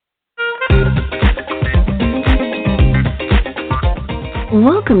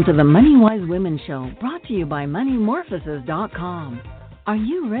Welcome to the Money Wise Women Show, brought to you by MoneyMorphosis.com. Are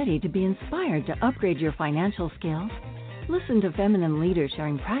you ready to be inspired to upgrade your financial skills? Listen to feminine leaders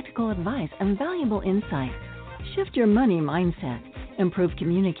sharing practical advice and valuable insight. Shift your money mindset, improve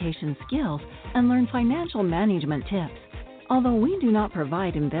communication skills, and learn financial management tips. Although we do not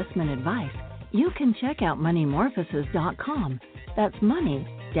provide investment advice, you can check out MoneyMorphosis.com. That's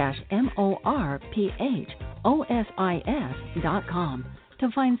money-morphosis.com to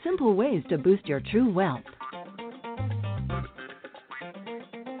find simple ways to boost your true wealth.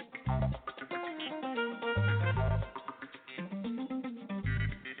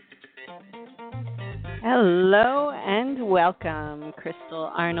 Hello and welcome.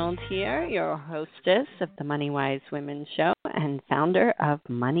 Crystal Arnold here, your hostess of the Money Wise Women Show and founder of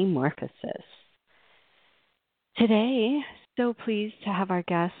Money Morphosis. Today, so pleased to have our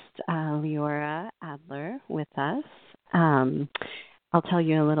guest, Leora Adler, with us. I'll tell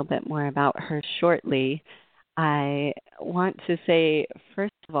you a little bit more about her shortly. I want to say,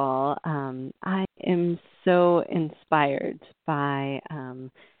 first of all, I am so inspired by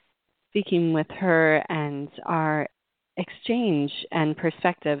speaking with her and our exchange and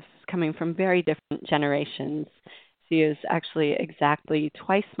perspectives coming from very different generations. She is actually exactly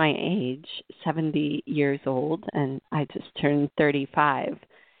twice my age, 70 years old, and I just turned 35.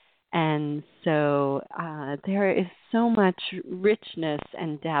 And so there is so much richness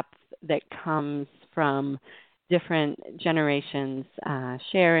and depth that comes from different generations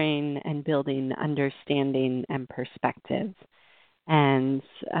sharing and building understanding and perspective. And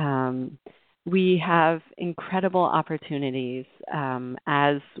we have incredible opportunities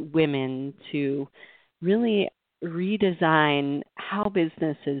as women to really redesign how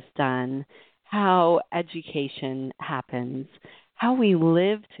business is done, how education happens, how we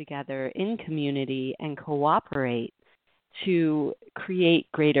live together in community and cooperate to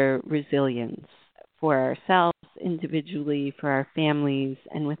create greater resilience for ourselves individually, for our families,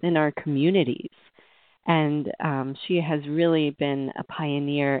 and within our communities. And she has really been a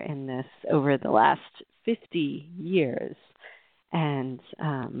pioneer in this over the last 50 years. And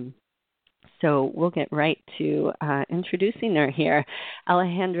so we'll get right to introducing her here.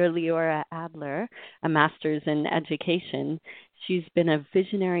 Alejandra Leora Adler, a master's in education. She's been a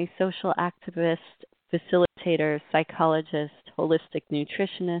visionary social activist, facilitator, psychologist, holistic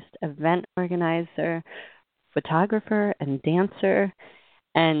nutritionist, event organizer, photographer, and dancer.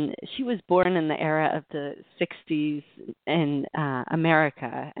 And she was born in the era of the 60s in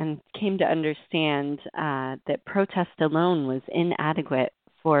America and came to understand that protest alone was inadequate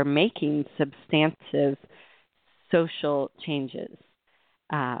for making substantive social changes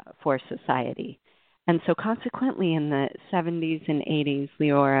for society. And so consequently, in the 70s and 80s,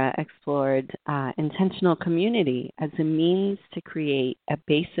 Leora explored intentional community as a means to create a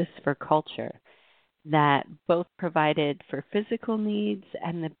basis for culture that both provided for physical needs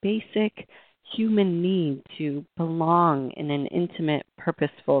and the basic human need to belong in an intimate,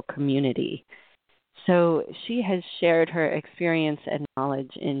 purposeful community. So she has shared her experience and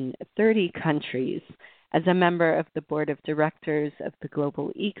knowledge in 30 countries as a member of the board of directors of the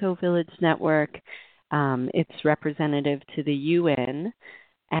Global Eco Village Network. It's representative to the UN,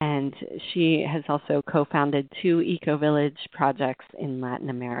 and she has also co-founded 2 Eco Village projects in Latin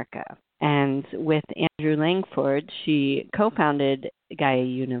America. And with Andrew Langford, she co-founded Gaia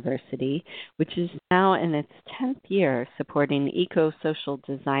University, which is now in its 10th year supporting eco-social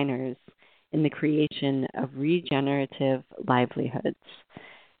designers in the creation of regenerative livelihoods.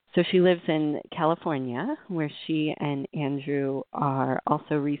 So she lives in California, where she and Andrew are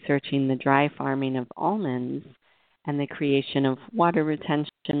also researching the dry farming of almonds and the creation of water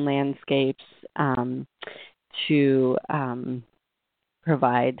retention landscapes to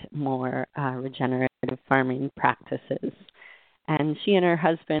provide more regenerative farming practices. And she and her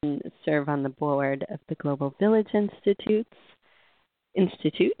husband serve on the board of the Global Village Institute.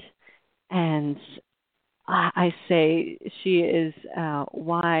 And I say she is a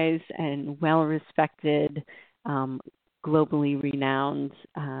wise and well-respected, globally renowned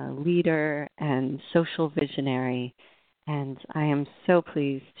leader and social visionary. And I am so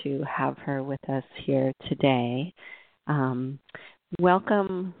pleased to have her with us here today.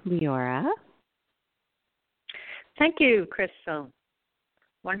 Welcome, Leora. Thank you, Crystal.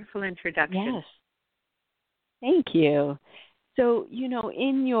 Wonderful introduction. Yes. Thank you. So,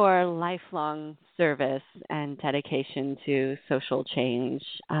 in your lifelong service and dedication to social change,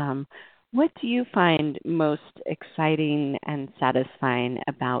 what do you find most exciting and satisfying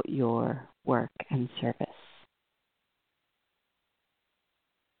about your work and service?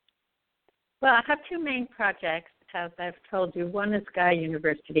 Well, I have 2 main projects. as I've told you. One is Gaia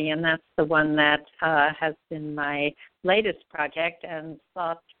University, and that's the one that has been my latest project, and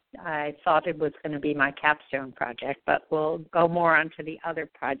I thought it was going to be my capstone project, but we'll go more onto the other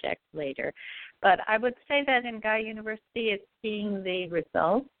projects later. But I would say that in Gaia University, it's seeing the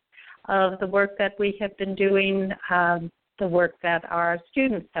results of the work that we have been doing, the work that our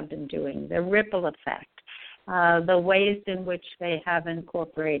students have been doing, the ripple effect, the ways in which they have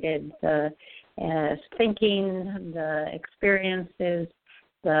incorporated the thinking, the experiences,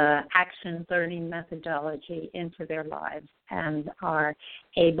 the action learning methodology into their lives, and are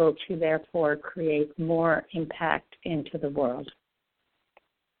able to therefore create more impact into the world.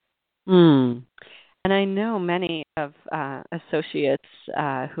 And I know many of associates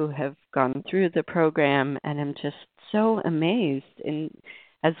who have gone through the program, and I'm just so amazed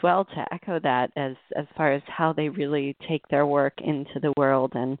as well to echo that as far as how they really take their work into the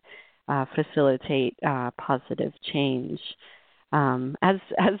world and facilitate positive change.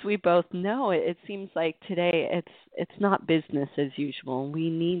 As we both know, it seems like today it's not business as usual. We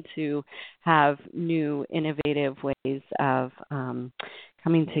need to have new, innovative ways of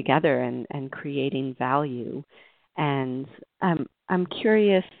coming together and creating value. And I'm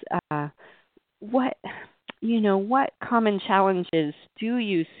curious, what common challenges do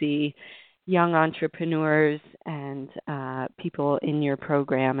you see young entrepreneurs and people in your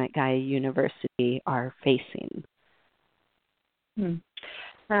program at Gaia University are facing?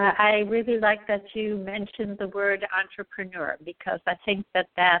 I really like that you mentioned the word entrepreneur, because I think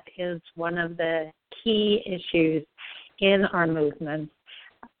that is one of the key issues in our movement.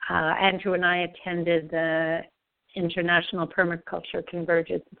 Andrew and I attended the International Permaculture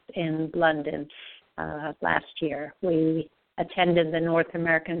Convergence in London last year. We attended the North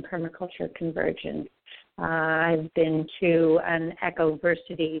American Permaculture Convergence. I've been to an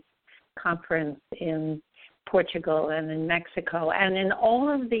Ecoversity conference in Portugal and in Mexico. And in all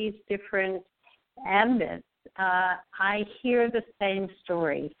of these different ambits, I hear the same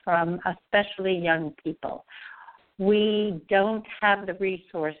story from especially young people. We don't have the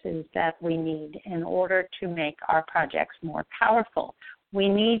resources that we need in order to make our projects more powerful. We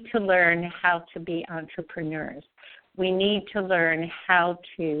need to learn how to be entrepreneurs. We need to learn how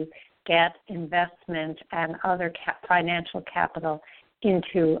to get investment and other financial capital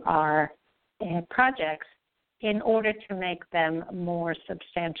into our projects in order to make them more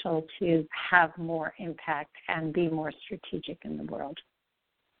substantial, to have more impact and be more strategic in the world.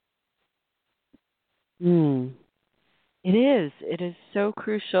 It is so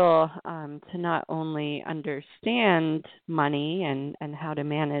crucial to not only understand money and how to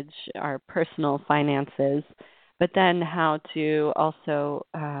manage our personal finances, but then how to also,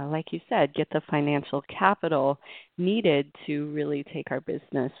 like you said, get the financial capital needed to really take our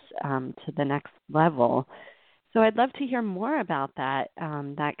business to the next level. So I'd love to hear more about that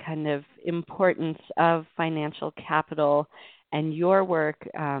kind of importance of financial capital and your work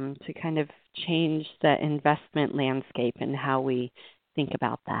to kind of change the investment landscape and how we think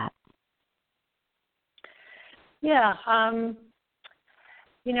about that. Yeah,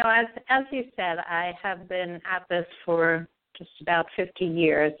 as you said, I have been at this for just about 50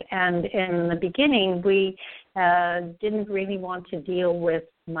 years, and in the beginning, we didn't really want to deal with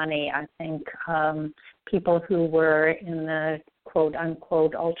money. I think people who were in the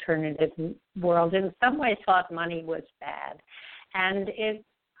quote-unquote alternative world in some way thought money was bad. And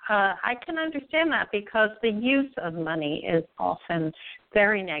I can understand that, because the use of money is often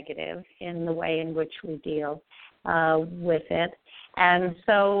very negative in the way in which we deal with it. And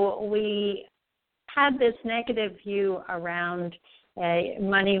so we had this negative view around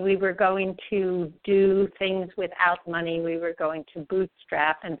money. We were going to do things without money. We were going to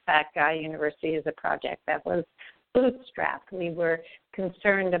bootstrap. In fact, Gaia University is a project that was bootstrapped. We were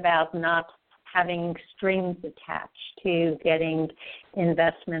concerned about not having strings attached to getting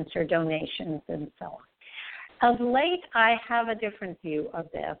investments or donations and so on. Of late, I have a different view of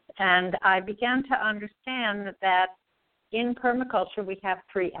this, and I began to understand that in permaculture we have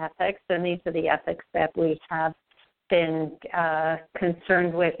 3 ethics, and these are the ethics that we have been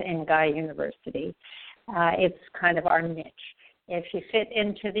concerned with in Gaia University. It's kind of our niche. If you fit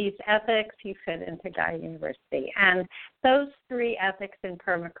into these ethics, you fit into Gaia University. And those 3 ethics in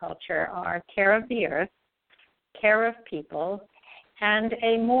permaculture are care of the earth, care of people, and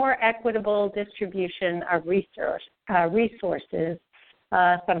a more equitable distribution of resources.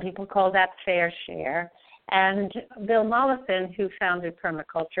 Some people call that fair share. And Bill Mollison, who founded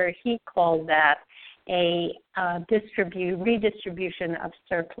permaculture, he called that a redistribution of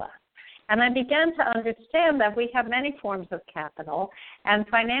surplus. And I began to understand that we have many forms of capital, and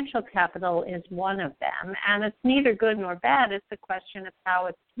financial capital is one of them. And it's neither good nor bad. It's a question of how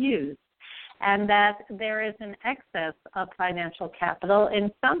it's used. And that there is an excess of financial capital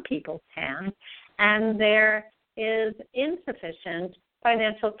in some people's hands, and there is insufficient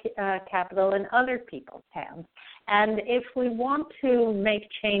financial capital in other people's hands. And if we want to make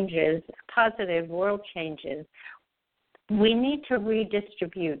changes, positive world changes, we need to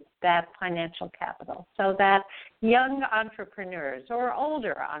redistribute that financial capital so that young entrepreneurs or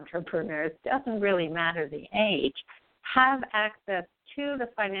older entrepreneurs, doesn't really matter the age, have access to the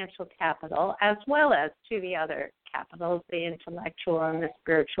financial capital as well as to the other capitals, the intellectual and the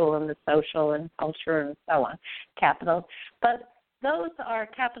spiritual and the social and culture and so on capitals. But those are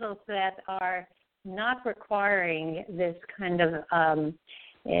capitals that are not requiring this kind of a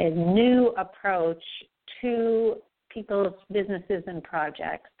new approach to people's businesses and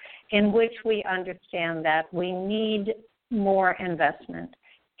projects, in which we understand that we need more investment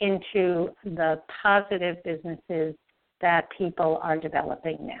into the positive businesses that people are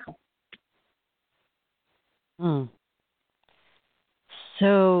developing now.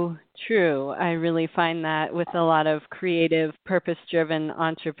 So true. I really find that with a lot of creative, purpose-driven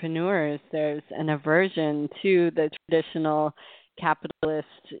entrepreneurs, there's an aversion to the traditional capitalist,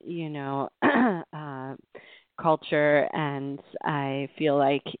 culture, and I feel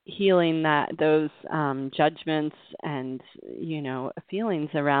like healing those judgments and feelings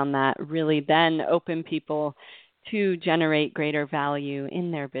around that really then open people to generate greater value in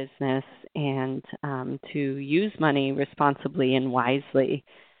their business and to use money responsibly and wisely.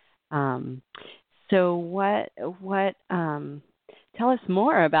 So what tell us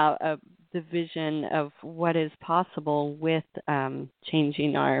more about the vision of what is possible with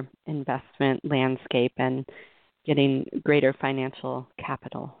changing our investment landscape and getting greater financial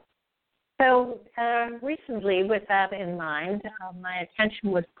capital. So recently, with that in mind, my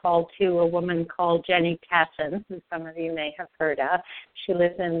attention was called to a woman called Jenny Casson, who some of you may have heard of. She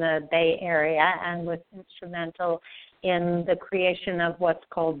lives in the Bay Area and was instrumental in the creation of what's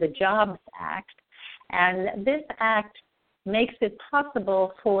called the Jobs Act. And this act makes it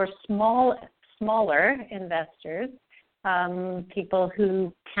possible for smaller investors, people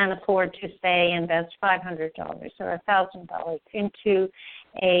who can afford to, say, invest $500 or $1,000 into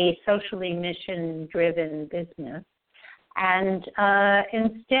a socially mission-driven business. And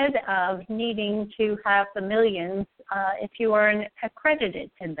instead of needing to have the millions if you are an accredited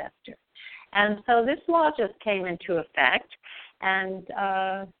investor. And so this law just came into effect, and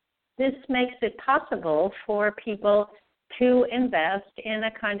this makes it possible for people to invest in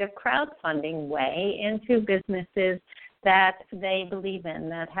a kind of crowdfunding way into businesses that they believe in,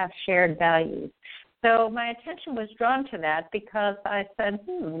 that have shared values. So my attention was drawn to that because I said,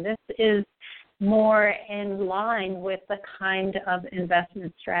 this is more in line with the kind of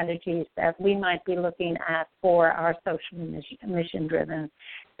investment strategies that we might be looking at for our social mission-driven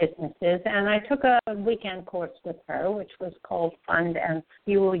businesses. And I took a weekend course with her, which was called Fund and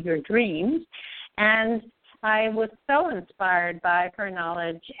Fuel Your Dreams. And I was so inspired by her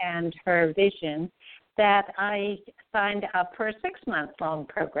knowledge and her vision that I signed up for a 6-month-long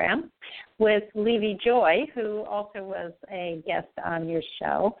program with Levy Joy, who also was a guest on your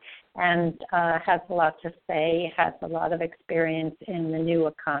show and has a lot to say, has a lot of experience in the new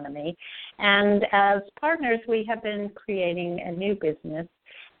economy. And as partners, we have been creating a new business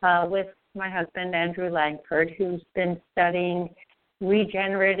with my husband, Andrew Langford, who's been studying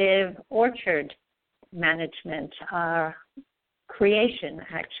regenerative orchard management, creation,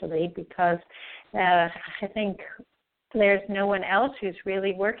 actually, because I think there's no one else who's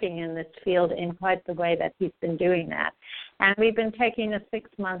really working in this field in quite the way that he's been doing that. And we've been taking a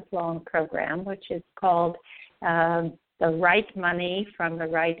 6-month-long program, which is called The Right Money from the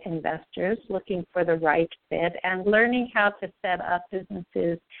Right Investors, looking for the right fit, and learning how to set up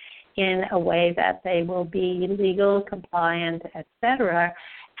businesses in a way that they will be legal, compliant, etc.,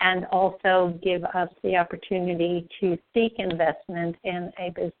 and also give us the opportunity to seek investment in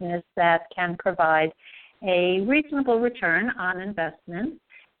a business that can provide a reasonable return on investment.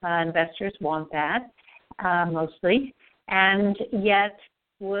 Investors want that mostly, and yet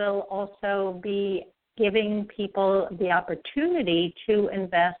will also be giving people the opportunity to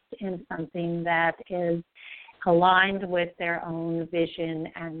invest in something that is aligned with their own vision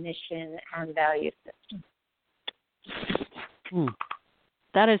and mission and value system.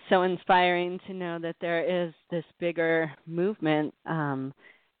 That is so inspiring to know that there is this bigger movement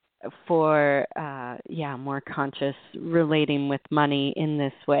for, more conscious relating with money in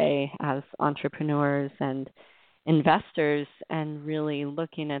this way as entrepreneurs and investors and really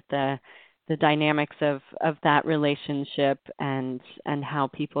looking at the dynamics of that relationship and how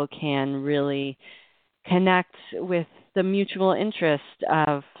people can really connect with the mutual interest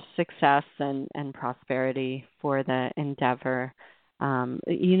of success and prosperity for the endeavor.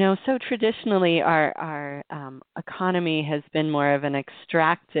 So traditionally our economy has been more of an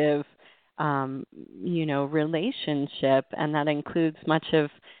extractive, relationship, and that includes much of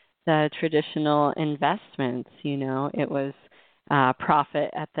the traditional investments. It was profit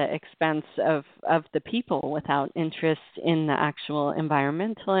at the expense of the people without interest in the actual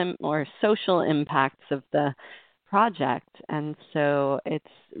environmental or social impacts of the project. And so it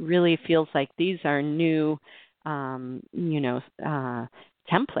really feels like these are new,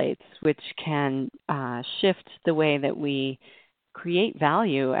 templates which can shift the way that we create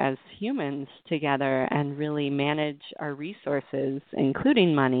value as humans together and really manage our resources,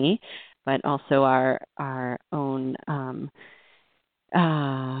 including money, but also our own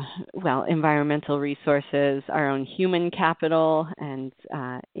environmental resources, our own human capital, and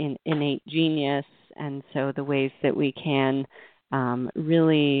innate genius. And so the ways that we can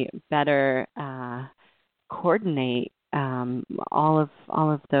really better coordinate all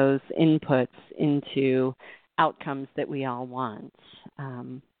of those inputs into outcomes that we all want.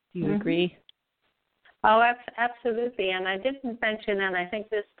 Do you agree? Oh, absolutely. And I didn't mention, and I think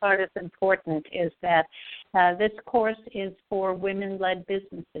this part is important, is that this course is for women-led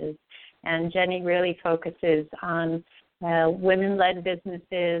businesses. And Jenny really focuses on women-led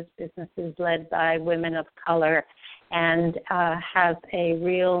businesses, businesses led by women of color, and has a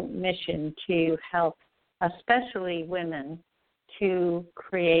real mission to help especially women to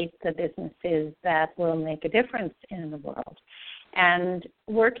create the businesses that will make a difference in the world. And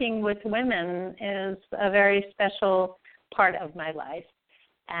working with women is a very special part of my life.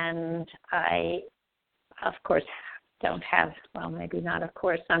 And I, of course, don't have, well, maybe not a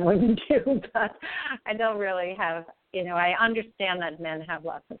course on women too, but I don't really have, I understand that men have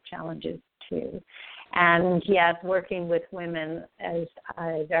lots of challenges too. And yet working with women is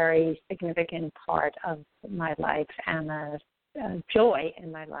a very significant part of my life and a joy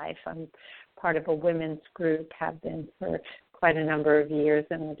in my life. I'm part of a women's group, have been for quite a number of years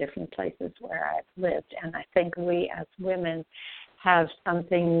in the different places where I've lived. And I think we as women have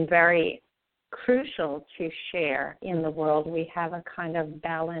something very crucial to share in the world. We have a kind of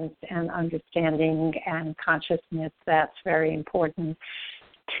balance and understanding and consciousness that's very important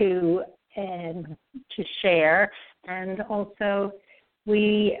to share. And also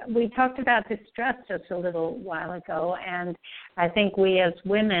we talked about distress just a little while ago, and I think we as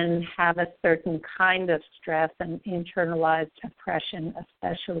women have a certain kind of stress and internalized oppression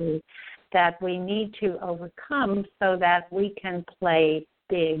especially that we need to overcome so that we can play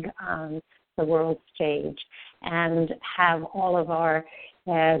big on the world stage and have all of our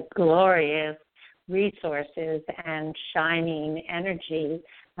glorious resources and shining energy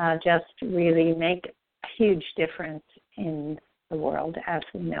just really make a huge difference in the world as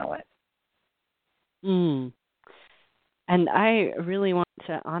we know it. And I really want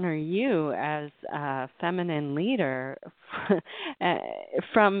to honor you as a feminine leader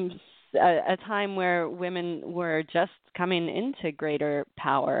from a time where women were just coming into greater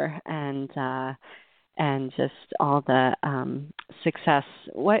power and just all the success.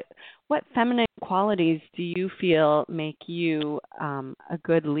 What feminine qualities do you feel make you a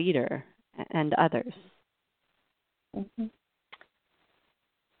good leader and others? Mm-hmm.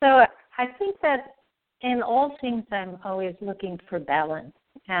 So I think that in all things I'm always looking for balance.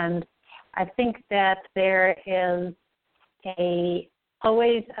 And I think that there is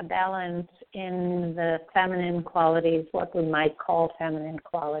always a balance in the feminine qualities, what we might call feminine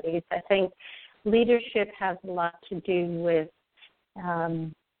qualities. I think leadership has a lot to do with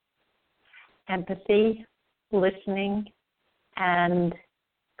empathy, listening, and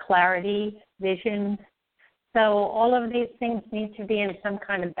clarity, vision. So all of these things need to be in some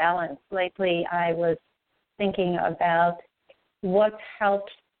kind of balance. Lately, I was thinking about what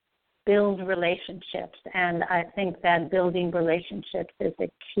helps build relationships, and I think that building relationships is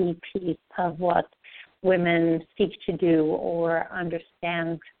a key piece of what women seek to do or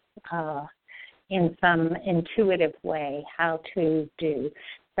understand in some intuitive way how to do.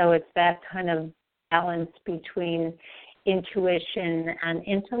 So it's that kind of balance between intuition and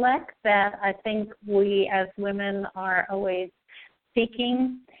intellect that I think we as women are always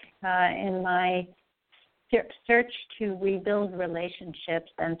seeking. In my search to rebuild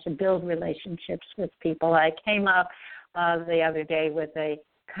relationships and to build relationships with people, I came up the other day with a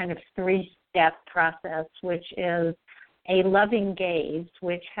kind of 3-step process, which is a loving gaze,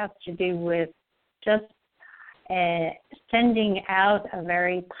 which has to do with just sending out a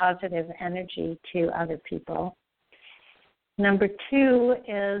very positive energy to other people. Number 2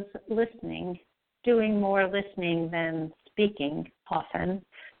 is listening, doing more listening than speaking often,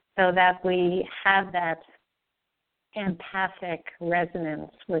 so that we have that empathic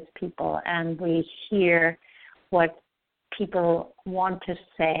resonance with people and we hear what people want to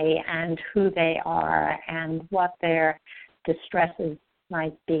say and who they are and what their distresses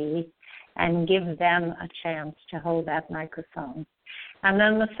might be, and give them a chance to hold that microphone. And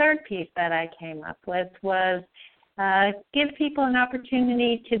then the third piece that I came up with was give people an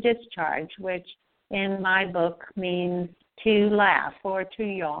opportunity to discharge, which in my book means to laugh or to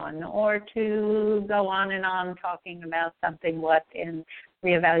yawn or to go on and on talking about something what in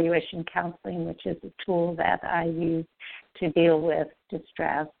reevaluation counseling, which is a tool that I use to deal with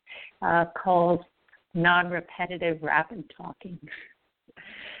distress, called non-repetitive rapid talking.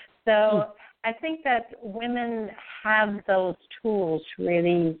 So I think that women have those tools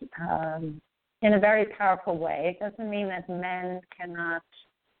really in a very powerful way. It doesn't mean that men cannot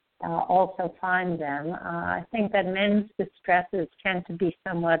also find them. I think that men's distresses tend to be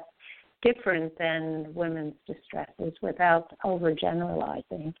somewhat different than women's distresses without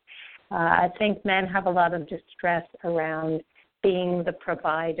overgeneralizing. I think men have a lot of distress around being the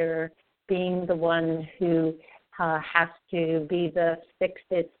provider, being the one who has to be the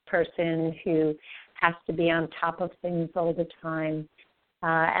fix-it person who has to be on top of things all the time.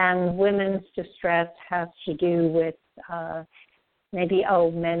 And women's distress has to do with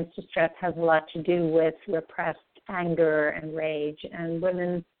men's distress has a lot to do with repressed anger and rage, and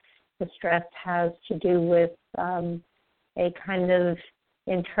women's distress has to do with a kind of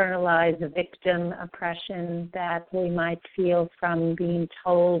internalized victim oppression that we might feel from being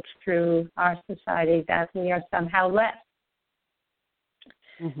told through our society that we are somehow less.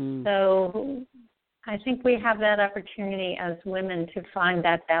 Mm-hmm. So I think we have that opportunity as women to find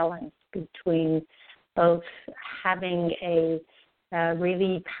that balance between both having a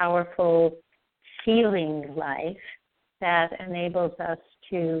really powerful feeling life that enables us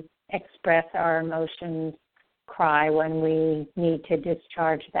to express our emotions, cry when we need to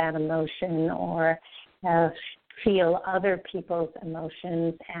discharge that emotion, or feel other people's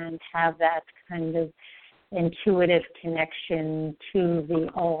emotions and have that kind of intuitive connection to the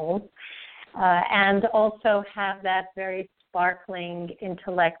all, and also have that very sparkling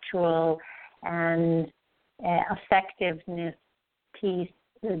intellectual and effectiveness piece,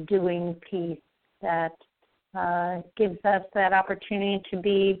 the doing piece that gives us that opportunity to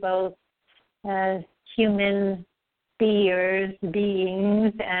be both human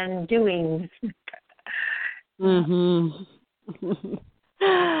beings and doings. Mm-hmm.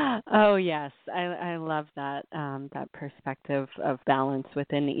 Oh yes, I love that that perspective of balance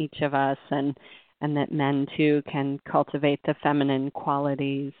within each of us, and that men too can cultivate the feminine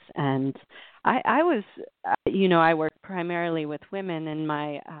qualities. And I was, I work primarily with women in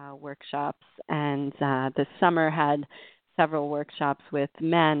my workshops, and this summer had several workshops with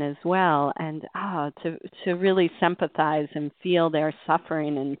men as well, and to really sympathize and feel their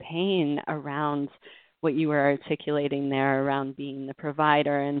suffering and pain around what you were articulating there around being the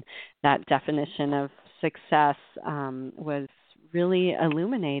provider, and that definition of success was really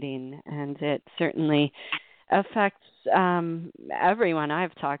illuminating, and it certainly affects everyone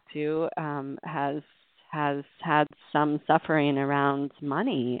I've talked to has had some suffering around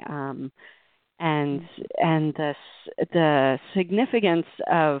money, and the significance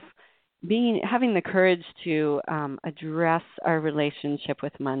of having the courage to address our relationship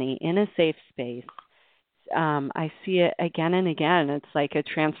with money in a safe space. I see it again and again. It's like a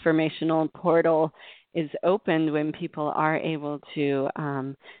transformational portal is opened when people are able to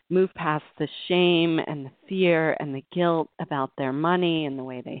move past the shame and the fear and the guilt about their money and the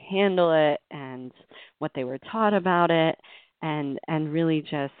way they handle it and what they were taught about it, and really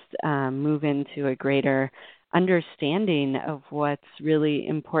just move into a greater understanding of what's really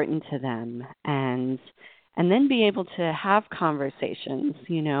important to them, and then be able to have conversations,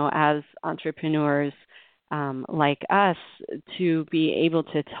 as entrepreneurs like us, to be able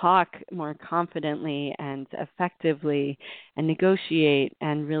to talk more confidently and effectively and negotiate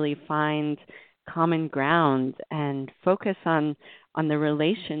and really find common ground and focus on the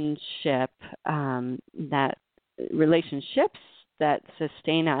relationships that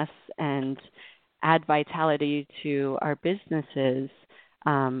sustain us and add vitality to our businesses.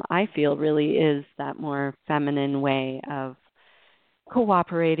 I feel really is that more feminine way of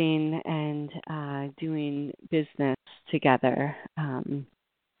cooperating and doing business together. Do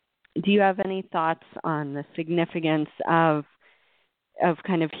you have any thoughts on the significance of of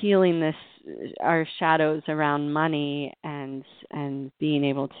kind of healing this our shadows around money and being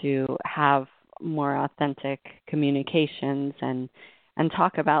able to have more authentic communications and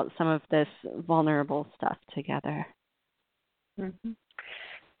talk about some of this vulnerable stuff together. Mm-hmm.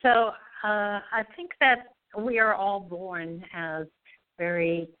 So I think that we are all born as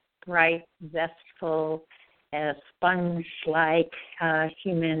very bright, zestful, sponge-like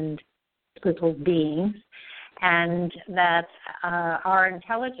human little beings, and that our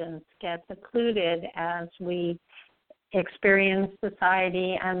intelligence gets occluded as we experience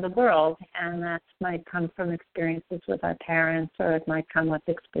society and the world, and that might come from experiences with our parents, or it might come with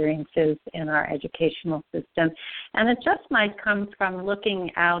experiences in our educational system, and it just might come from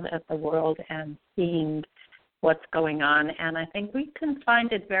looking out at the world and seeing what's going on. And I think we can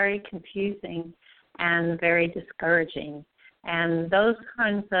find it very confusing and very discouraging. And those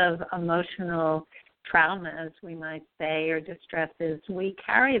kinds of emotional traumas, we might say, or distresses, we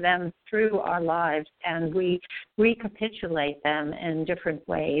carry them through our lives and we recapitulate them in different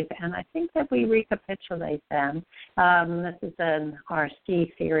ways. And I think that we recapitulate them, this is an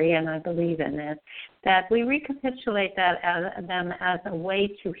RC theory and I believe in it, that we recapitulate them as a way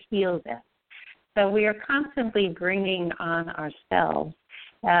to heal them. So we are constantly bringing on ourselves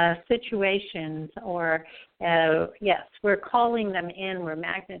situations, or we're calling them in, we're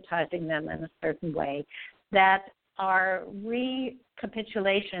magnetizing them in a certain way that are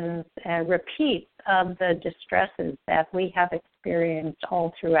recapitulations, repeats of the distresses that we have experienced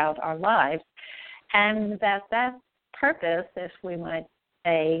all throughout our lives, and that purpose, if we might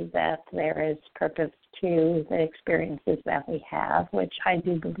say that there is purpose to the experiences that we have, which I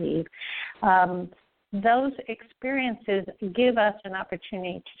do believe, those experiences give us an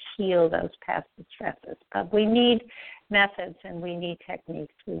opportunity to heal those past distresses. But we need methods and we need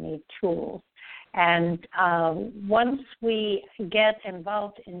techniques, we need tools. And once we get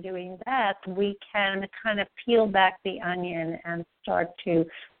involved in doing that, we can kind of peel back the onion and start to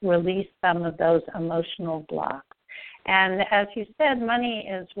release some of those emotional blocks. And as you said, money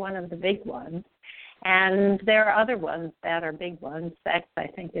is one of the big ones. And there are other ones that are big ones. Sex, I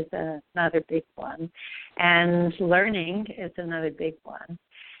think, is another big one. And learning is another big one.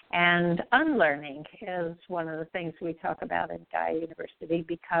 And unlearning is one of the things we talk about at Gaia University,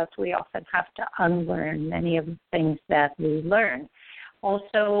 because we often have to unlearn many of the things that we learn.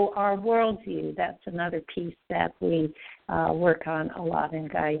 Also, our worldview, that's another piece that we work on a lot in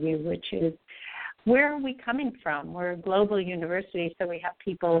Gaia U, which is, where are we coming from? We're a global university, so we have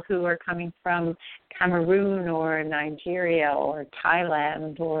people who are coming from Cameroon or Nigeria or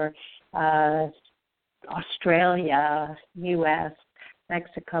Thailand or Australia, U.S.,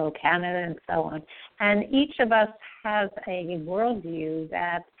 Mexico, Canada, and so on. And each of us has a worldview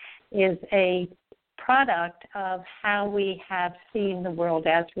that is a product of how we have seen the world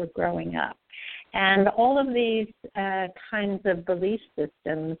as we're growing up. And all of these kinds of belief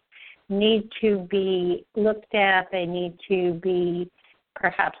systems need to be looked at. They need to be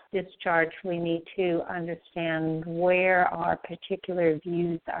perhaps discharged. We need to understand where our particular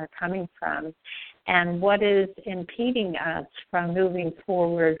views are coming from and what is impeding us from moving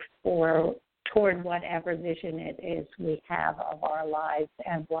forward toward whatever vision it is we have of our lives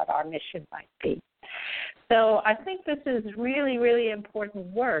and what our mission might be. So I think this is really, really important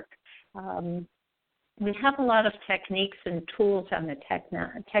work. We have a lot of techniques and tools on the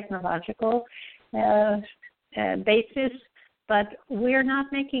technological basis, but we're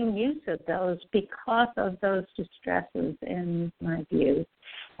not making use of those because of those distresses, in my view.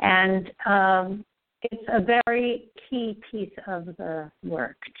 And it's a very key piece of the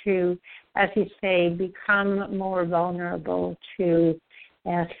work to, as you say, become more vulnerable to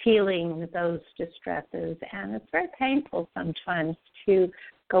feeling those distresses. And it's very painful sometimes to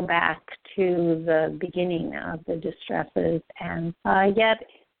go back to the beginning of the distresses, and yet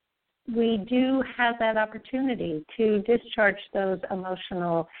we do have that opportunity to discharge those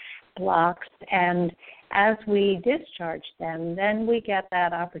emotional blocks, and as we discharge them, then we get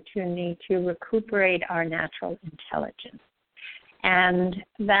that opportunity to recuperate our natural intelligence, and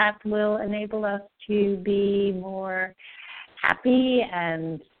that will enable us to be more happy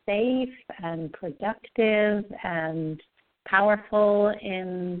and safe and productive and powerful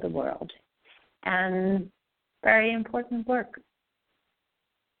in the world. And very important work.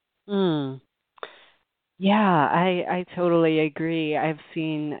 Yeah, I totally agree. I've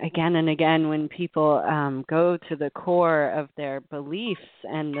seen again and again when people go to the core of their beliefs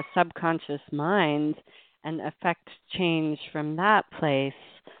and the subconscious mind and affect change from that place,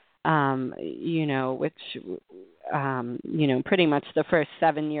 which, pretty much the first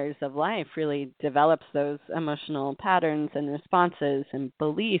 7 years of life really develops those emotional patterns and responses and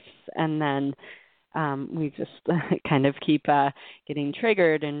beliefs. And then we just kind of keep getting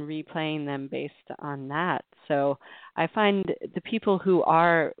triggered and replaying them based on that. So I find the people who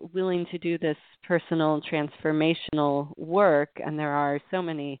are willing to do this personal transformational work, and there are so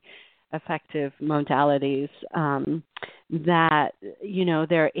many effective modalities, that,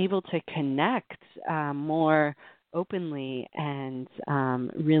 they're able to connect more openly and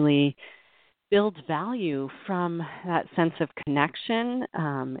really build value from that sense of connection.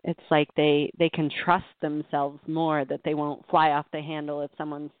 It's like they can trust themselves more, that they won't fly off the handle if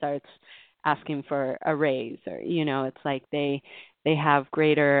someone starts asking for a raise, or it's like they have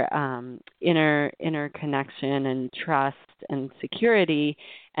greater inner connection and trust and security,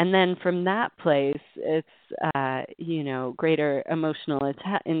 and then from that place, it's greater emotional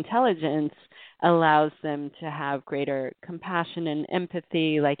intelligence allows them to have greater compassion and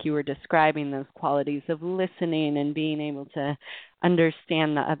empathy, like you were describing, those qualities of listening and being able to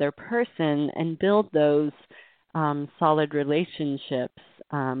understand the other person and build those solid relationships.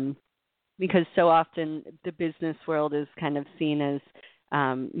 Because so often the business world is kind of seen as,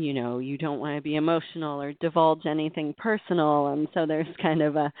 you don't want to be emotional or divulge anything personal. And so there's kind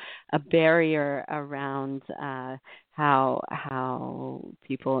of a barrier around how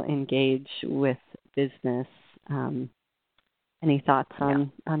people engage with business. Any thoughts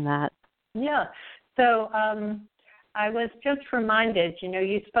on that? Yeah. So I was just reminded,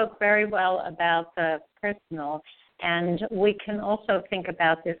 you spoke very well about the personal, and we can also think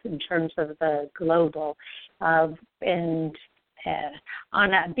about this in terms of the global. On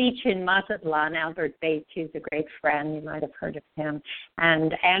a beach in Mazatlan, Albert Bates, who's a great friend, you might have heard of him,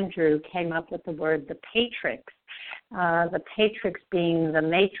 and Andrew came up with the word the patrix. The patrix being the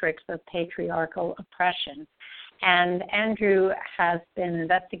matrix of patriarchal oppression. And Andrew has been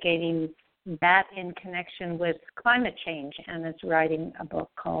investigating that in connection with climate change and is writing a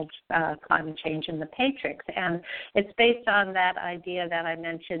book called Climate Change and the Patrix. And it's based on that idea that I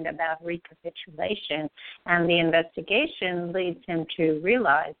mentioned about recapitulation. And the investigation leads him to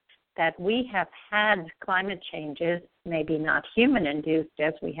realize that we have had climate changes, maybe not human-induced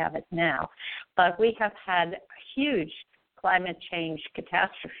as we have it now, but we have had huge climate change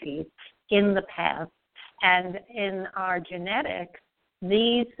catastrophes in the past. And in our genetics,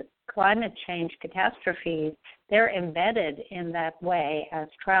 these climate change catastrophes, they're embedded in that way as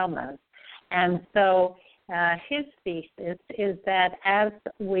traumas. And so his thesis is that as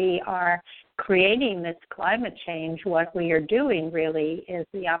we are creating this climate change, what we are doing really is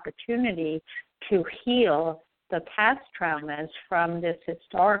the opportunity to heal the past traumas from this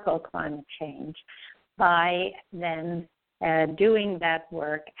historical climate change by then doing that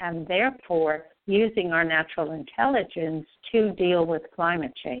work and therefore using our natural intelligence to deal with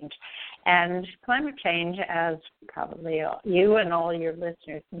climate change. And climate change, as probably you and all your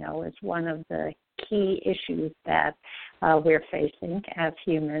listeners know, is one of the key issues that we're facing as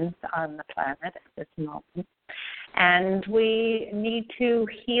humans on the planet at this moment. And we need to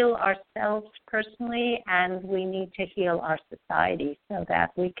heal ourselves personally, and we need to heal our society so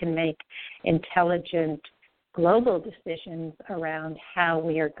that we can make intelligent global decisions around how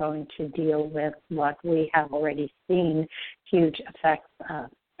we are going to deal with what we have already seen huge effects of.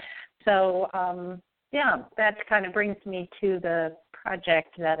 So, that kind of brings me to the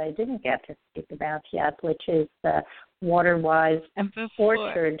project that I didn't get to speak about yet, which is the Waterwise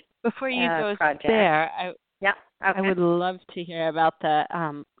Orchard Before you go project. there, Okay. I would love to hear about the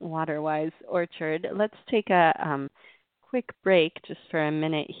Waterwise Orchard. Let's take a quick break just for a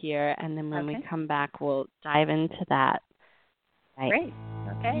minute here, and then when we come back, we'll dive into that. Right. Great.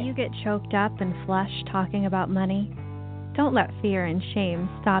 Okay. Do you get choked up and flushed talking about money? Don't let fear and shame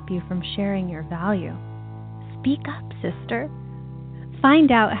stop you from sharing your value. Speak up, sister.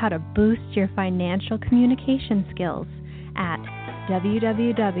 Find out how to boost your financial communication skills at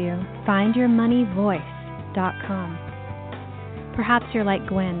www.findyourmoneyvoice.com. Perhaps you're like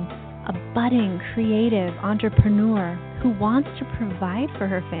Gwen, a budding, creative entrepreneur who wants to provide for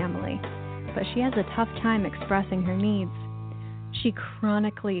her family, but she has a tough time expressing her needs. She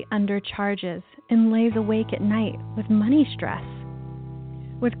chronically undercharges and lays awake at night with money stress.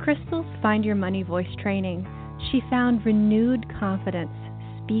 With Crystal's Find Your Money Voice training, she found renewed confidence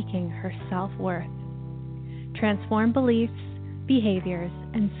speaking her self-worth. Transform beliefs, behaviors,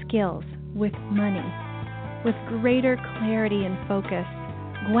 and skills with money. With greater clarity and focus,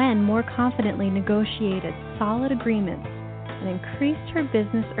 Gwen more confidently negotiated solid agreements and increased her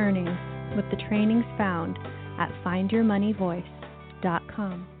business earnings with the trainings found at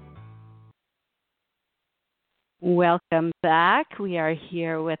findyourmoneyvoice.com. Welcome back. We are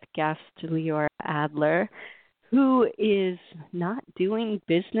here with guest Leora Adler, who is not doing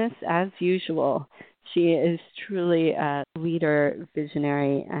business as usual. She is truly a leader,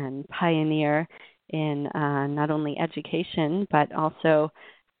 visionary, and pioneer in not only education, but also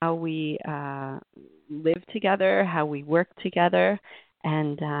how we live together, how we work together.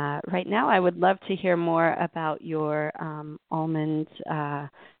 And right now, I would love to hear more about your almond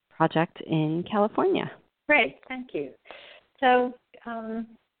project in California. Great, thank you. So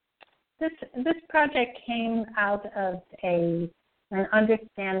this project came out of an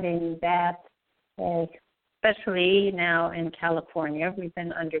understanding that, especially now in California, we've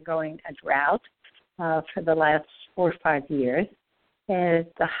been undergoing a drought for the last 4 or 5 years. The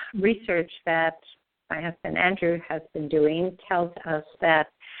research that my husband Andrew has been doing tells us that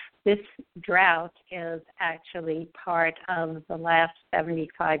this drought is actually part of the last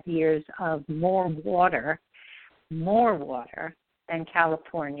 75 years of more water than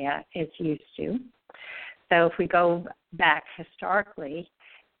California is used to. So if we go back historically,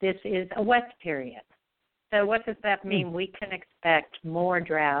 this is a wet period. So what does that mean? We can expect more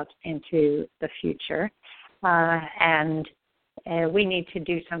drought into the future, and we need to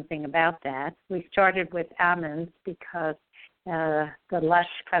do something about that. We started with almonds because the Lush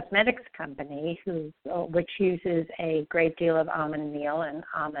Cosmetics company, which uses a great deal of almond meal and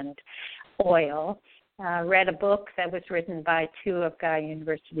almond oil, read a book that was written by 2 of Guy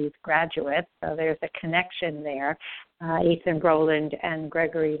University's graduates, so there's a connection there, Ethan Rowland and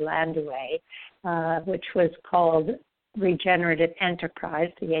Gregory Landue, which was called Regenerative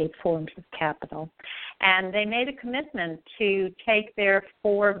Enterprise, the 8 Forms of Capital. And they made a commitment to take their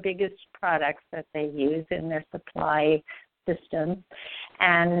 4 biggest products that they use in their supply system,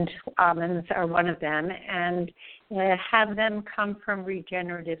 and almonds are one of them, and have them come from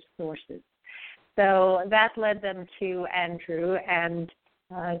regenerative sources. So that led them to Andrew and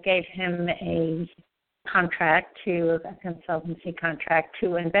gave him a consultancy contract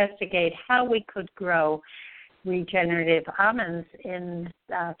to investigate how we could grow regenerative almonds in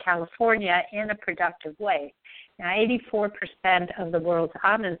California in a productive way. Now, 84% of the world's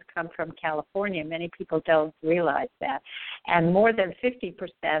almonds come from California. Many people don't realize that. And more than 50%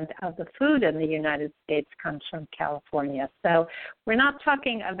 of the food in the United States comes from California. So we're not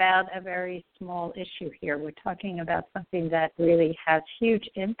talking about a very small issue here. We're talking about something that really has huge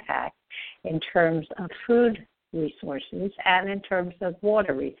impact in terms of food resources and in terms of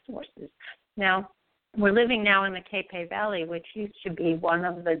water resources. Now, we're living now in the Capay Valley, which used to be one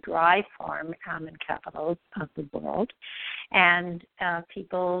of the dry farm almond capitals of the world, and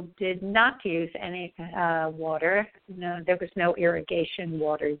people did not use any water. No, there was no irrigation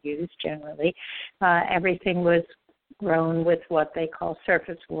water used generally. Everything was grown with what they call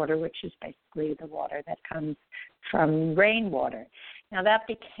surface water, which is basically the water that comes from rainwater. Now, that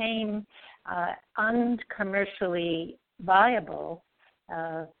became uncommercially viable,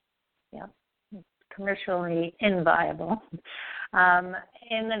 commercially inviable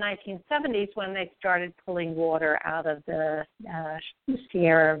in the 1970s when they started pulling water out of the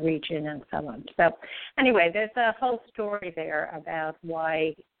Sierra region and so on. So anyway, there's a whole story there about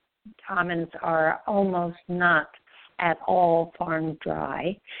why almonds are almost not at all farm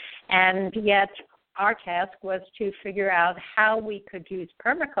dry, and yet our task was to figure out how we could use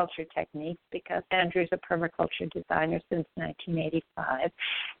permaculture techniques, because Andrew's a permaculture designer since 1985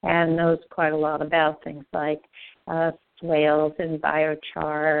 and knows quite a lot about things like swales and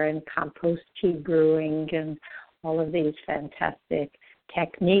biochar and compost tea brewing and all of these fantastic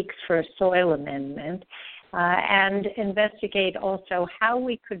techniques for soil amendment, and investigate also how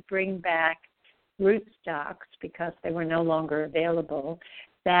we could bring back rootstocks, because they were no longer available,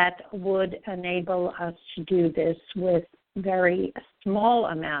 that would enable us to do this with very small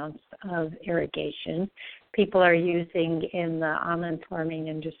amounts of irrigation. People are using in the almond farming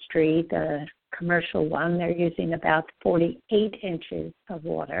industry, the commercial one, they're using about 48 inches of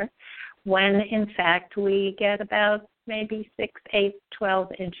water, when in fact we get about maybe 6, 8,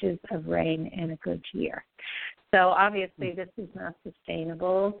 12 inches of rain in a good year. So obviously this is not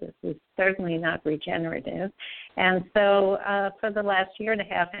sustainable. This is certainly not regenerative. And so for the last year and a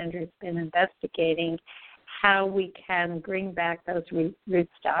half, Andrew's been investigating how we can bring back those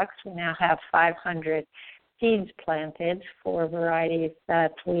rootstocks. We now have 500 seeds planted for varieties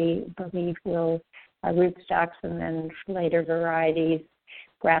that we believe will rootstocks, and then later varieties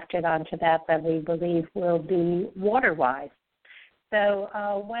grafted onto that we believe will be water-wise. So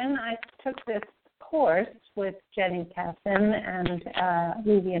when I took this course with Jenny Casson, and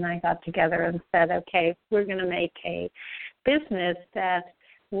Ruby and I got together and said, okay, we're going to make a business that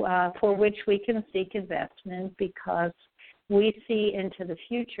for which we can seek investment because we see into the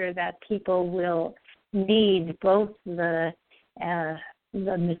future that people will need both the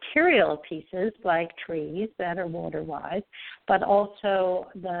material pieces like trees that are water-wise, but also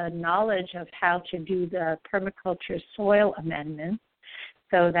the knowledge of how to do the permaculture soil amendments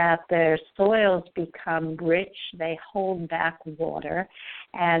so that their soils become rich, they hold back water,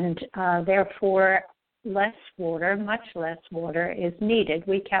 and therefore less water, much less water is needed.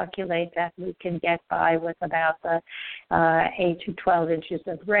 We calculate that we can get by with about 8 to 12 inches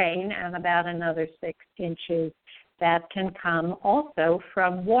of rain and about another 6 inches that can come also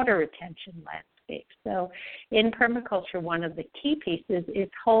from water retention landscapes. So in permaculture, one of the key pieces is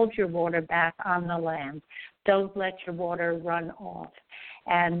hold your water back on the land. Don't let your water run off.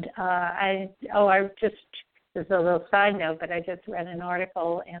 And this is a little side note, but I just read an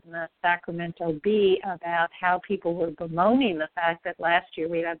article in the Sacramento Bee about how people were bemoaning the fact that last year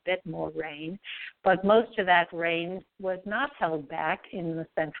we had a bit more rain, but most of that rain was not held back in the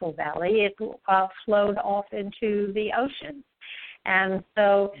Central Valley. It flowed off into the ocean. And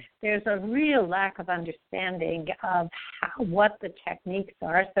so there's a real lack of understanding of what the techniques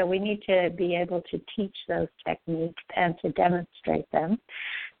are. So we need to be able to teach those techniques and to demonstrate them.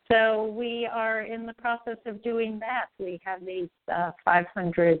 So we are in the process of doing that. We have these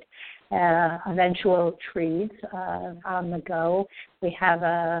 500 eventual trees on the go. We have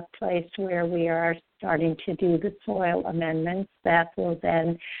a place where we are starting to do the soil amendments that will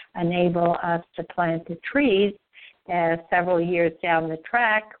then enable us to plant the trees several years down the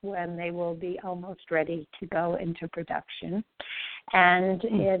track when they will be almost ready to go into production. And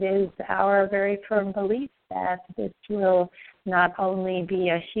it is our very firm belief that this will not only be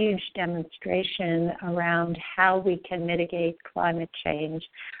a huge demonstration around how we can mitigate climate change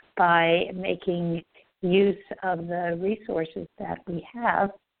by making use of the resources that we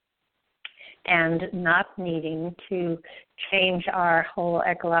have and not needing to change our whole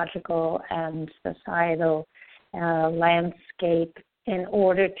ecological and societal landscape in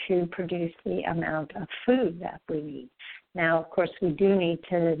order to produce the amount of food that we need. Now, of course, we do need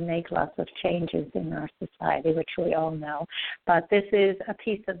to make lots of changes in our society, which we all know, but this is a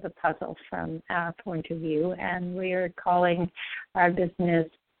piece of the puzzle from our point of view, and we are calling our business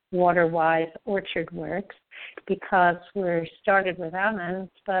Waterwise Orchard Works because we're started with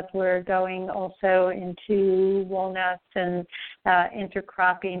almonds, but we're going also into walnuts and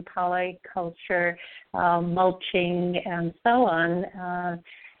intercropping, polyculture, mulching, and so on,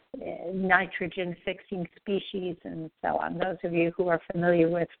 nitrogen-fixing species, and so on. Those of you who are familiar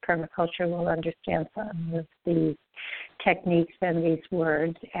with permaculture will understand some of these techniques and these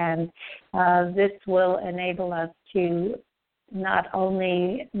words, and this will enable us to not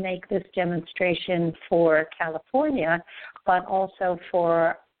only make this demonstration for California, but also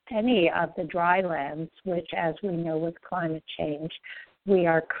for any of the dry lands, which, as we know with climate change, we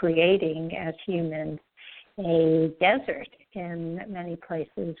are creating as humans a desert in many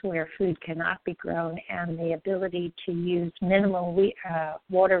places where food cannot be grown, and the ability to use minimal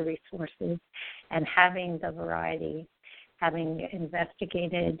water resources and having the variety, having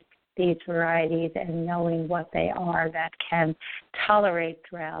investigated these varieties and knowing what they are that can tolerate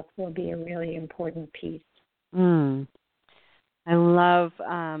drought will be a really important piece. I love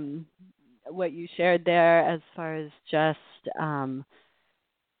what you shared there as far as just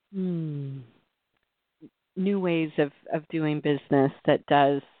new ways of doing business that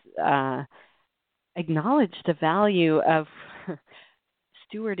does acknowledge the value of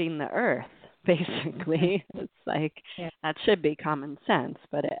stewarding the earth, basically. It's like that should be common sense,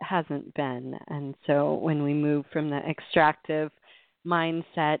 but it hasn't been. And so when we move from the extractive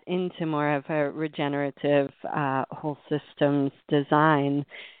mindset into more of a regenerative whole systems design,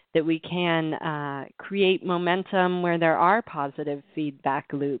 that we can create momentum where there are positive feedback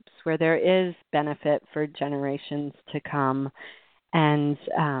loops, where there is benefit for generations to come. And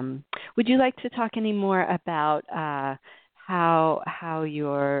would you like to talk any more about how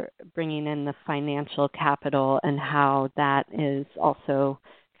you're bringing in the financial capital and how that is also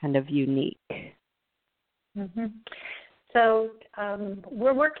kind of unique? Mm-hmm. So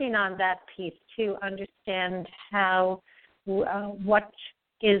we're working on that piece to understand how what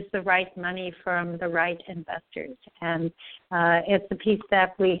is the right money from the right investors. And it's a piece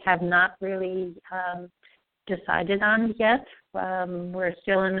that we have not really decided on yet. We're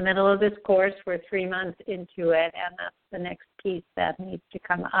still in the middle of this course. We're 3 months into it, and that's the next piece that needs to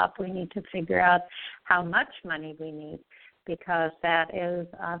come up. We need to figure out how much money we need, because that is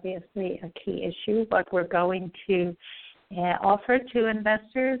obviously a key issue, what we're going to offer to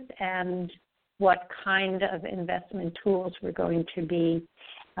investors and what kind of investment tools we're going to be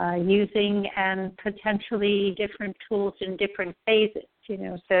using, and potentially different tools in different phases.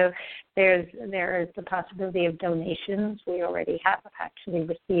 So there is the possibility of donations. We already have actually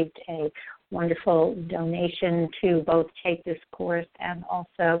received a wonderful donation to both take this course and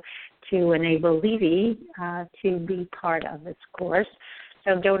also to enable Levy to be part of this course.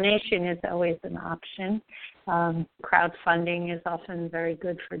 So donation is always an option. Crowdfunding is often very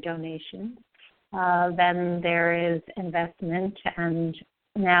good for donations. Then there is investment, and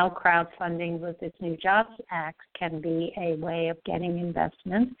now crowdfunding with this new Jobs Act can be a way of getting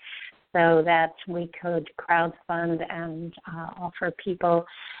investment, so that we could crowdfund and offer people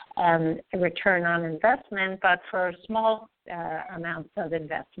a return on investment, but for small amounts of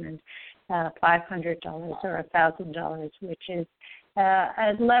investment, $500 or $1,000, which is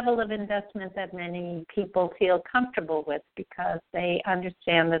a level of investment that many people feel comfortable with, because they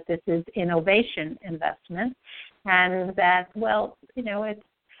understand that this is innovation investment, and that, it's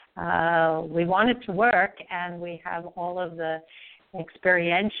we want it to work, and we have all of the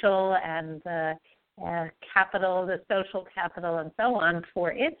experiential and the capital, the social capital, and so on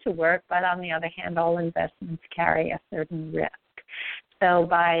for it to work. But on the other hand, all investments carry a certain risk. So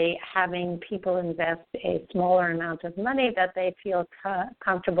by having people invest a smaller amount of money that they feel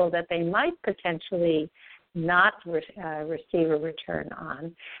comfortable that they might potentially not receive a return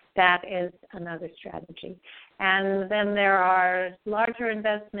on, that is another strategy. And then there are larger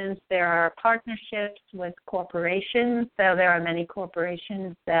investments. There are partnerships with corporations. So there are many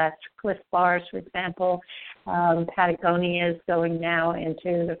corporations that, Cliff Bars, for example, Patagonia is going now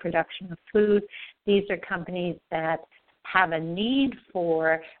into the production of food. These are companies that have a need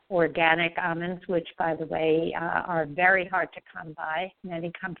for organic almonds, which, by the way, are very hard to come by.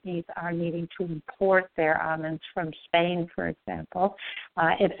 Many companies are needing to import their almonds from Spain, for example,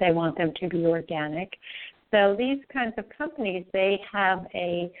 if they want them to be organic. So these kinds of companies, they have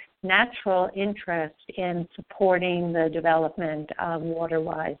a natural interest in supporting the development of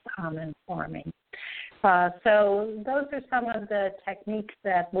water-wise almond farming. So those are some of the techniques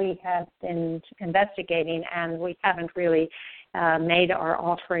that we have been investigating, and we haven't really made our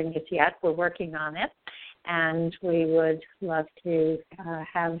offerings yet. We're working on it, and we would love to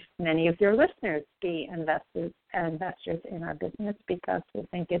have many of your listeners be investors in our business, because we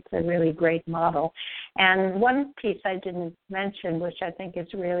think it's a really great model. And one piece I didn't mention, which I think is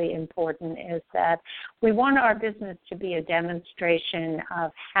really important, is that we want our business to be a demonstration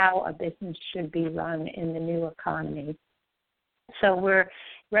of how a business should be run in the new economy. So we're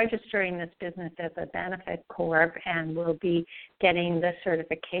registering this business as a benefit corp, and we'll be getting the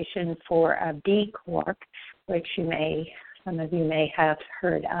certification for a B Corp, which some of you may have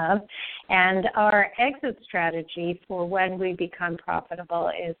heard of. And our exit strategy for when we become profitable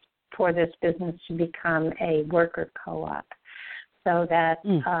is for this business to become a worker co-op, so that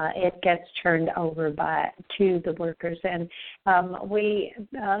it gets turned over to the workers. And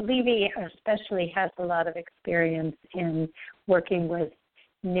Levy especially has a lot of experience in working with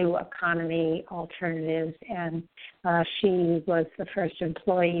new economy alternatives, and she was the first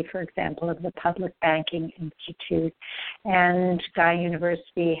employee, for example, of the Public Banking Institute, and Guy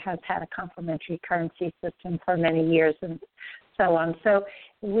University has had a complementary currency system for many years, and so on. So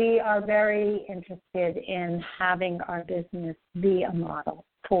we are very interested in having our business be a model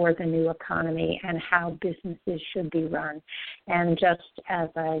for the new economy and how businesses should be run. And just as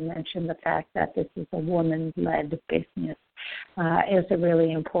I mentioned, the fact that this is a woman-led business is a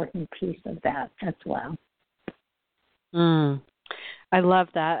really important piece of that as well. I love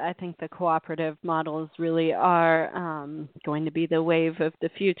that. I think the cooperative models really are going to be the wave of the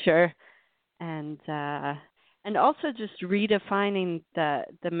future, and also just redefining the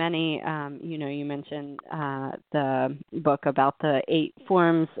many. You mentioned the book about the 8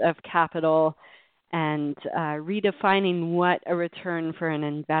 forms of capital, and redefining what a return for an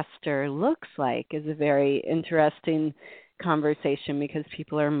investor looks like is a very interesting conversation, because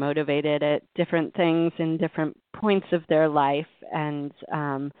people are motivated at different things in different points of their life. And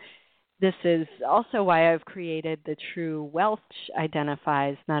this is also why I've created the True Wealth, which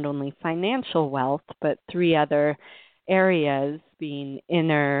identifies not only financial wealth, but 3 other areas, being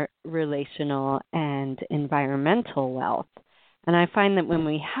inner, relational, and environmental wealth. And I find that when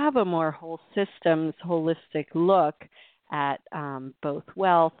we have a more holistic look at both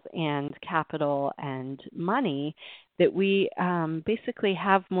wealth and capital and money, that we basically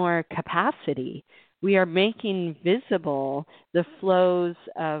have more capacity. We are making visible the flows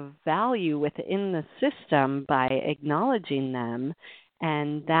of value within the system by acknowledging them,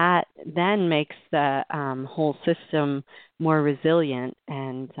 and that then makes the whole system more resilient,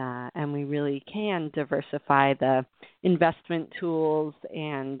 and we really can diversify the investment tools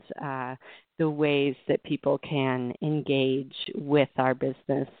and the ways that people can engage with our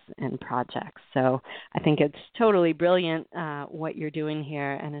business and projects. So I think it's totally brilliant what you're doing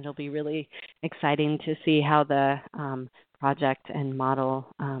here, and it'll be really exciting to see how the project and model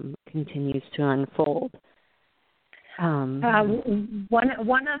continues to unfold.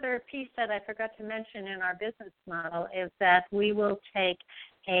 One other piece that I forgot to mention in our business model is that we will take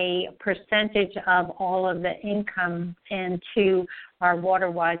a percentage of all of the income into our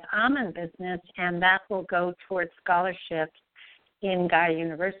WaterWise Almond business, and that will go towards scholarships in Gaia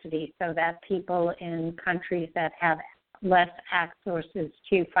University so that people in countries that have less access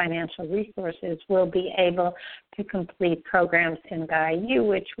to financial resources will be able to complete programs in Gaia U,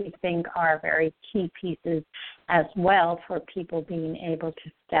 which we think are very key pieces as well for people being able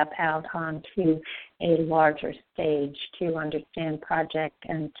to step out onto a larger stage to understand project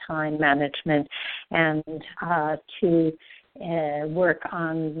and time management and to work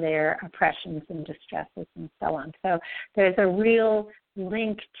on their oppressions and distresses and so on. So there's a real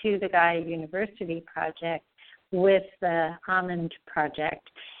link to the Gaia University project with the Almond Project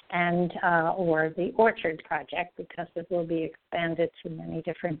and or the Orchard Project, because it will be expanded to many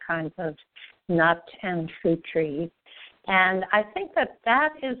different kinds of nut and fruit trees. And I think that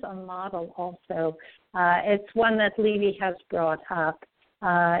that is a model also. It's one that Levy has brought up,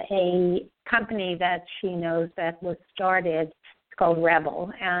 a company that she knows that was started, it's called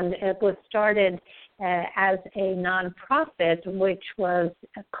Rebel, and it was started as a nonprofit, which was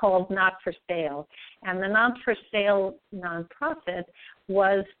called Not for Sale. And the Not for Sale nonprofit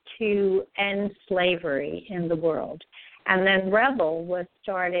was to end slavery in the world. And then Rebel was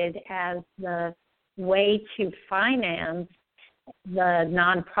started as the way to finance the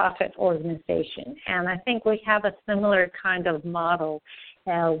nonprofit organization. And I think we have a similar kind of model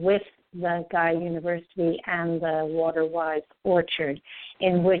with the Gaia University and the WaterWise Orchard,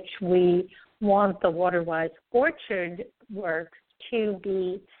 in which we want the WaterWise Orchard works to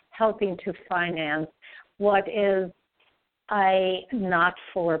be helping to finance what is a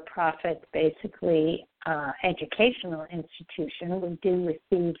not-for-profit, basically, educational institution. We do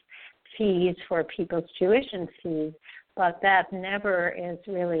receive fees for people's tuition fees, but that never is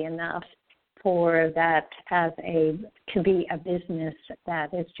really enough for that to be a business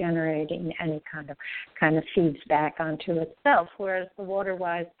that is generating any kind of feeds back onto itself, whereas the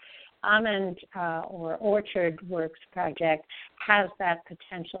WaterWise Almond or Orchard Works project has that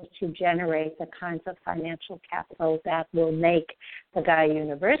potential to generate the kinds of financial capital that will make the Gaia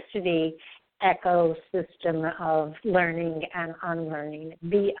University ecosystem of learning and unlearning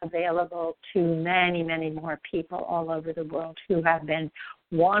be available to many, many more people all over the world who have been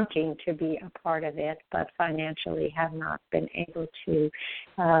wanting to be a part of it, but financially have not been able to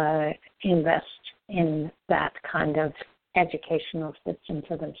invest in that kind of educational system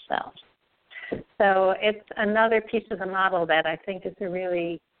for themselves. So it's another piece of the model that I think is a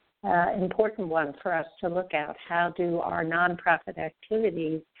really important one for us to look at. How do our nonprofit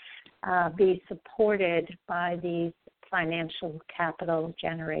activities be supported by these financial capital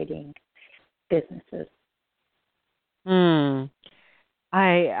generating businesses?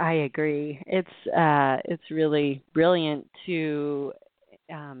 I agree. It's really brilliant to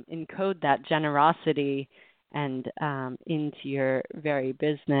encode that generosity and into your very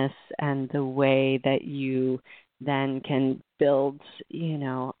business and the way that you then can build,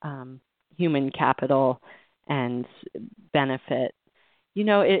 human capital and benefit.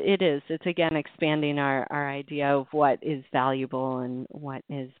 It's again expanding our idea of what is valuable and what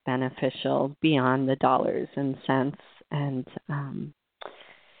is beneficial beyond the dollars and cents. And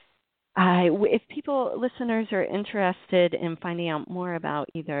if listeners are interested in finding out more about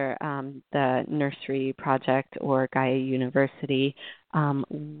either the Nursery Project or Gaia University,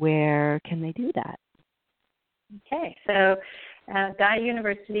 where can they do that? Okay, so Gaia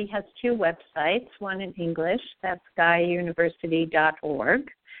University has two websites, one in English, that's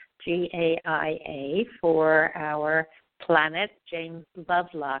GaiaUniversity.org, GAIA, for our planet, James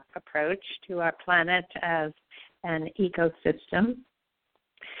Lovelock approach to our planet as an ecosystem.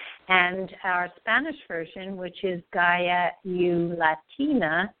 And our Spanish version, which is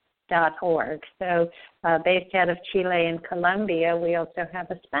GaiaULatina.org. So based out of Chile and Colombia, we also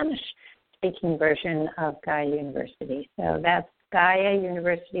have a Spanish-speaking version of Gaia University. So that's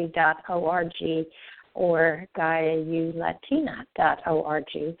GaiaUniversity.org or GaiaULatina.org.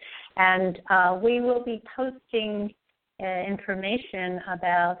 And we will be posting information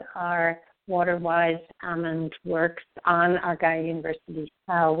about our WaterWise Almond Works on our Gaia University.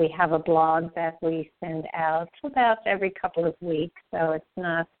 We have a blog that we send out about every couple of weeks, so it's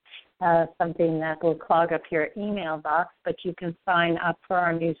not something that will clog up your email box, but you can sign up for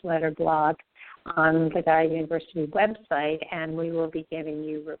our newsletter blog on the Gaia University website, and we will be giving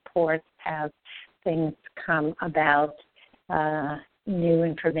you reports as things come about, new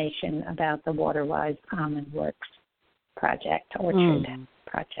information about the Waterwise Almond Works project, orchard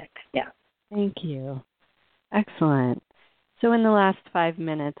project. Yeah. Thank you. Excellent. So in the last 5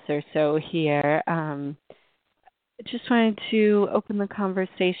 minutes or so here, I just wanted to open the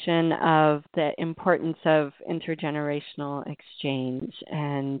conversation of the importance of intergenerational exchange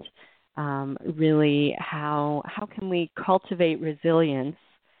and really how can we cultivate resilience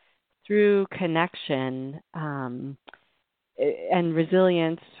through connection, and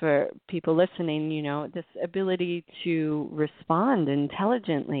resilience for people listening, this ability to respond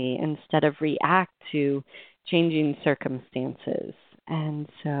intelligently instead of react to changing circumstances. And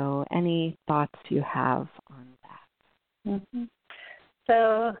so any thoughts you have on that? Mm-hmm.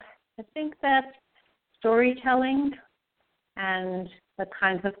 So I think that storytelling and the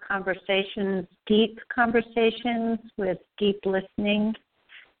kinds of conversations, deep conversations with deep listening,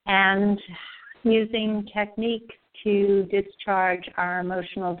 and using techniques to discharge our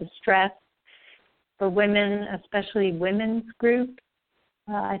emotional distress for women, especially women's groups,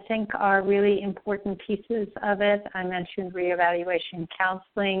 I think are really important pieces of it. I mentioned reevaluation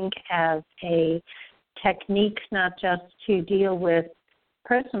counseling as a technique not just to deal with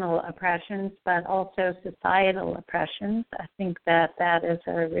personal oppressions, but also societal oppressions. I think that is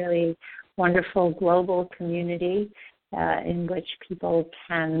a really wonderful global community in which people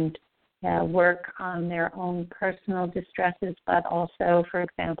can work on their own personal distresses, but also, for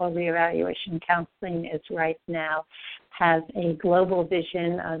example, reevaluation counseling is right now has a global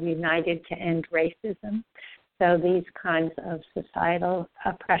vision of United to End Racism. So these kinds of societal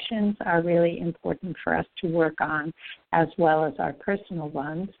oppressions are really important for us to work on, as well as our personal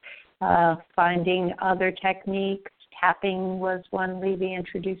ones. Finding other techniques, tapping was one Levy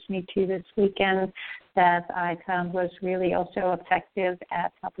introduced me to this weekend that I found was really also effective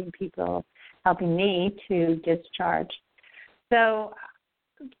at helping me to discharge. So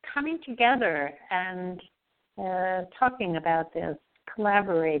coming together and talking about this,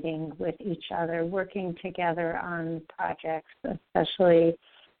 collaborating with each other, working together on projects, especially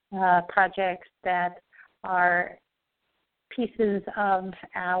projects that are pieces of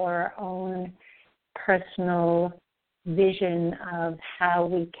our own personal vision of how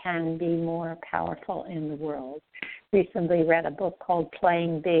we can be more powerful in the world. Recently read a book called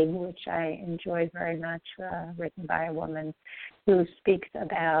Playing Big, which I enjoyed very much, written by a woman who speaks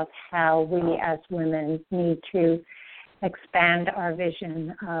about how we as women need to expand our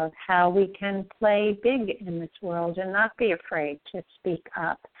vision of how we can play big in this world and not be afraid to speak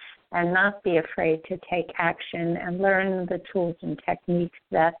up and not be afraid to take action and learn the tools and techniques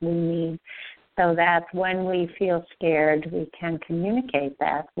that we need so that when we feel scared, we can communicate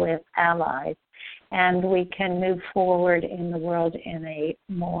that with allies and we can move forward in the world in a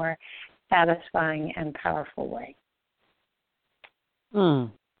more satisfying and powerful way.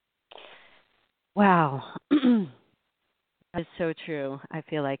 Wow. That is so true. I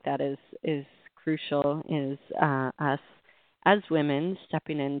feel like that is crucial, is us as women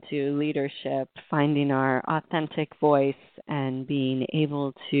stepping into leadership, finding our authentic voice and being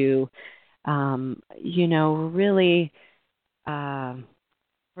able to, really,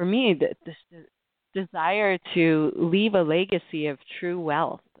 for me, this desire to leave a legacy of true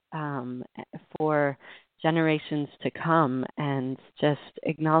wealth for generations to come, and just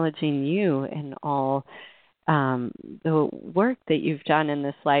acknowledging you and all the work that you've done in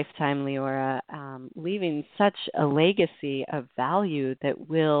this lifetime, Leora, leaving such a legacy of value that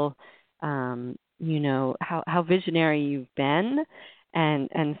will, how visionary you've been,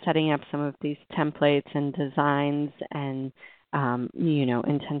 and setting up some of these templates and designs and,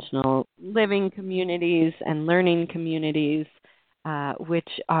 intentional living communities and learning communities, which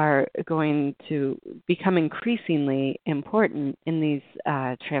are going to become increasingly important in these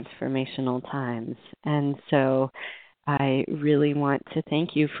transformational times. And so I really want to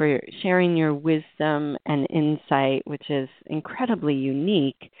thank you for sharing your wisdom and insight, which is incredibly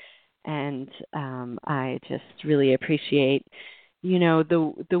unique. And I just really appreciate,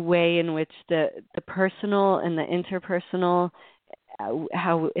 the way in which the personal and the interpersonal,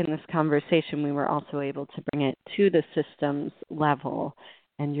 how in this conversation we were also able to bring it to the systems level,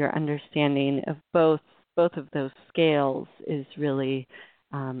 and your understanding of both of those scales is really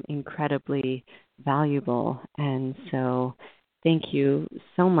incredibly valuable. And so thank you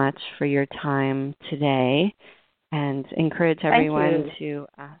so much for your time today, and encourage everyone to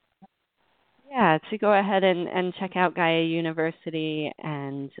Yeah, to go ahead and check out Gaia University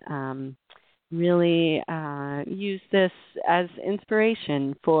and really use this as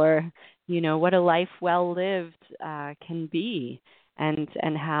inspiration for, what a life well lived can be, and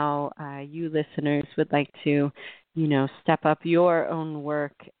how you listeners would like to, step up your own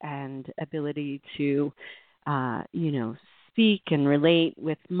work and ability to, speak and relate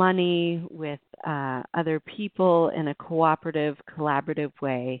with money, with other people in a cooperative, collaborative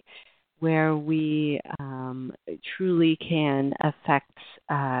way, where we truly can affect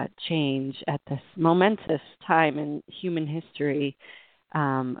change at this momentous time in human history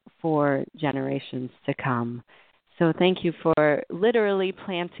for generations to come. So thank you for literally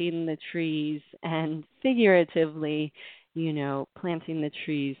planting the trees and figuratively, planting the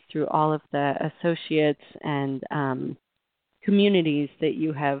trees through all of the associates and communities that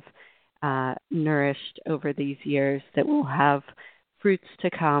you have nourished over these years that will have fruits to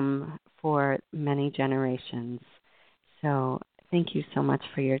come for many generations. So thank you so much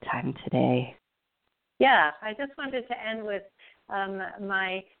for your time today. Yeah, I just wanted to end with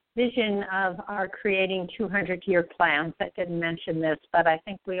my vision of our creating 200-year plans. I didn't mention this, but I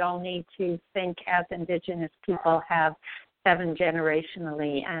think we all need to think as Indigenous people have 7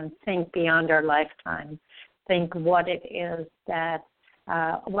 generationally and think beyond our lifetime. Think what it is that,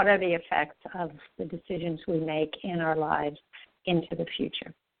 what are the effects of the decisions we make in our lives into the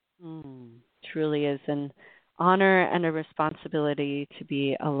future. Truly is an honor and a responsibility to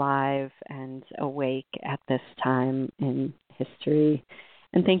be alive and awake at this time in history.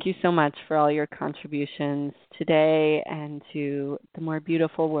 And thank you so much for all your contributions today and to the more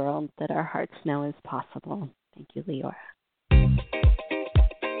beautiful world that our hearts know is possible. Thank you, Leora.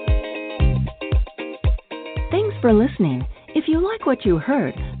 Thanks for listening. If you like what you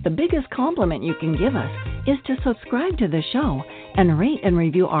heard, the biggest compliment you can give us is to subscribe to the show and rate and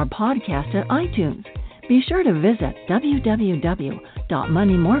review our podcast at iTunes. Be sure to visit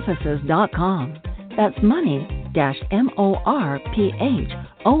www.moneymorphosis.com. That's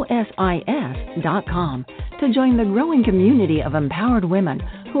money-morphosis.com to join the growing community of empowered women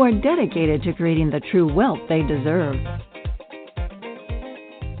who are dedicated to creating the true wealth they deserve.